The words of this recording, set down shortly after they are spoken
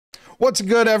What's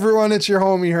good, everyone? It's your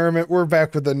homie Hermit. We're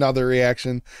back with another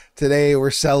reaction. Today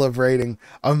we're celebrating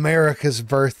America's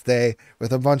birthday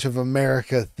with a bunch of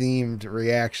America-themed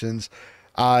reactions.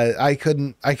 I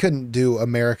couldn't do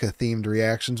America-themed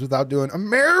reactions without doing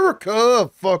America.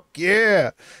 Fuck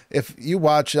yeah! If you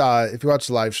watch the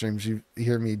live streams, you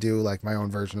hear me do like my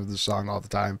own version of the song all the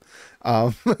time.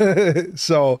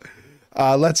 So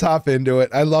let's hop into it.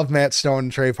 I love Matt Stone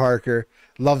and Trey Parker.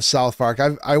 Love South Park.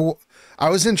 I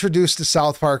was introduced to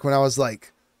South Park when I was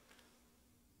like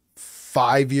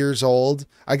 5 years old.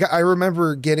 I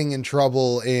remember getting in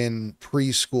trouble in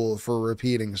preschool for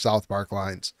repeating South Park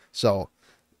lines. So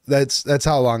that's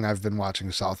how long I've been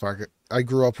watching South Park. I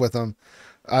grew up with them.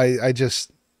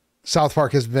 South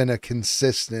Park has been a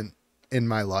consistent in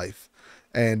my life.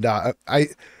 And I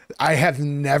have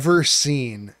never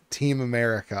seen Team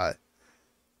America,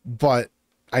 but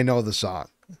I know the song.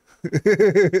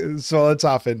 So let's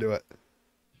hop into it.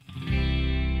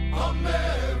 America,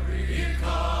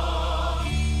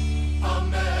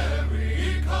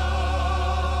 America,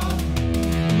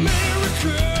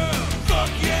 America,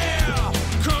 fuck yeah,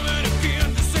 coming again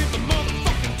to save the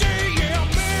motherfucking day, yeah,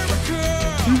 America,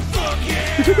 fuck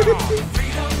yeah,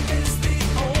 freedom is the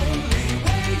only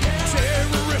way, yeah,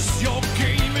 terrorists, your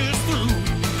game is through,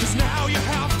 cause now you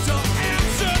have to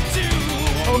answer to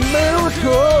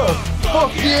America,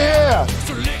 fuck yeah.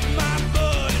 So lick my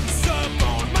butt and suck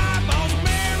on my balls,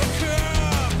 America.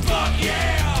 Fuck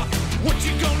yeah. What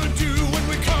you gonna do when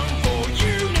we come for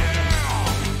you now?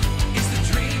 It's the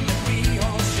dream that we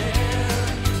all share.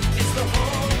 It's the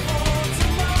hope for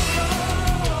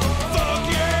tomorrow. Fuck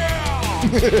yeah.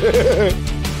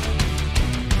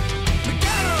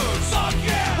 McDonald's. Fuck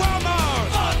yeah. Walmart.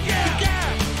 Fuck yeah. The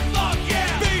Gap. Fuck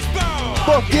yeah. Baseball.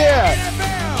 Fuck yeah.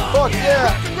 NFL. Fuck yeah.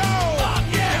 Rock and roll. Fuck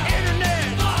yeah. The internet.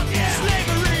 Fuck yeah.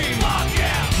 Slavery. Fuck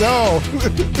yeah. No.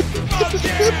 Fuck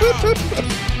yeah.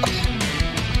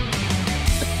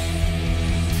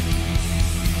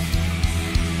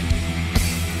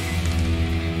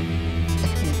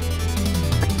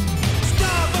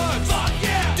 Starbucks. Fuck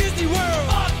yeah. Disney World.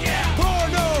 Fuck yeah.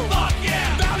 Porno. Fuck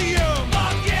yeah. Valium.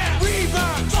 Fuck yeah.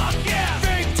 Reebok. Fuck yeah.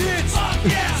 Fake tits. Fuck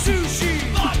yeah. Sushi.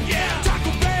 Fuck yeah.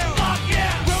 Taco Bell. Fuck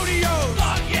yeah. Rodeo.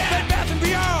 Fuck yeah. Bed Bath and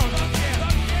Beyond.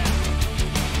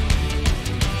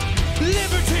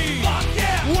 Liberty. Fuck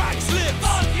yeah. White Slips.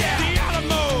 Fuck yeah. The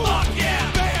Alamo. Fuck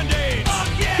yeah. Band-Aids. Fuck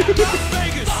yeah. Las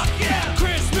Vegas. Fuck yeah.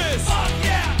 Christmas. Fuck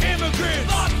yeah.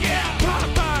 Immigrants. Fuck yeah.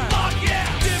 Popeye. Fuck yeah.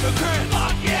 Democrats.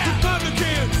 Fuck yeah.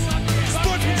 Republicans.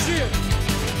 Sportsmanship.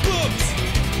 Books.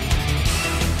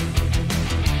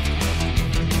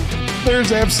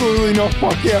 There's absolutely no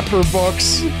fuck yeah for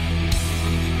books.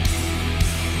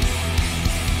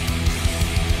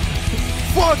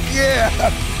 Fuck yeah.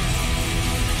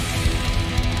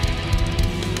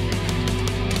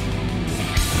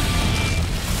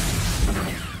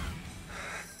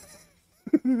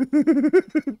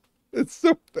 It's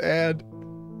so bad.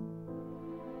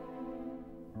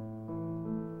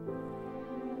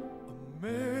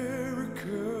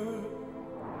 America.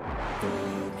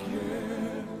 Fuck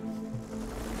yeah.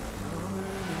 Coming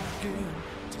again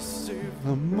to save A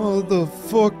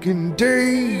motherfucking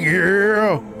day,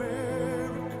 yeah.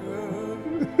 America.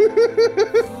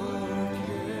 Fuck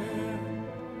yeah.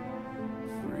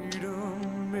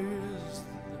 Freedom is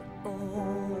the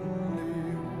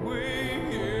only way,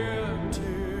 yeah.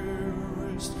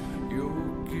 Terrorist, your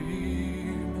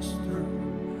game is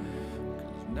through.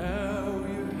 'Cause now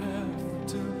you have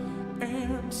to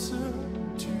answer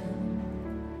to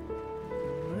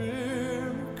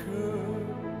America.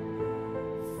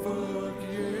 Fuck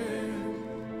yeah.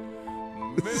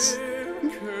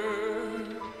 America.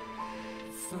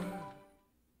 Fuck.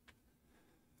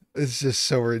 It's just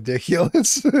so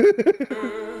ridiculous.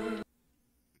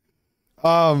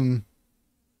 From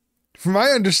my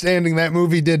understanding, that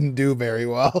movie didn't do very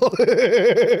well.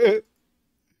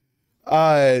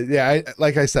 Yeah,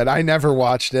 like I said, I never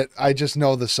watched it. I just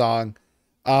know the song.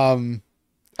 I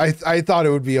thought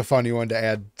it would be a funny one to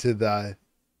add to the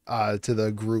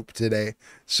group today.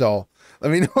 So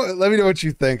let me know what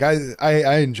you think.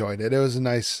 I enjoyed it. It was a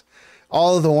nice.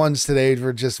 All of the ones today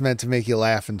were just meant to make you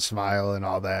laugh and smile and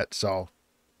all that. So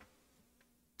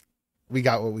we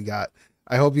got what we got.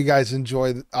 I hope you guys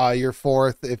enjoy your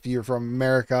 4th. If you're from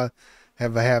America,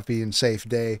 have a happy and safe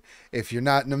day. If you're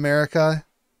not in America,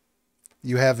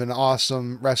 you have an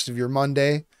awesome rest of your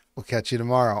Monday. We'll catch you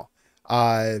tomorrow.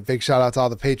 Big shout out to all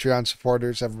the Patreon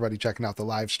supporters, everybody checking out the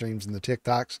live streams and the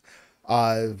TikToks.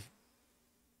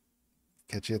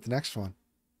 Catch you at the next one.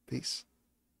 Peace.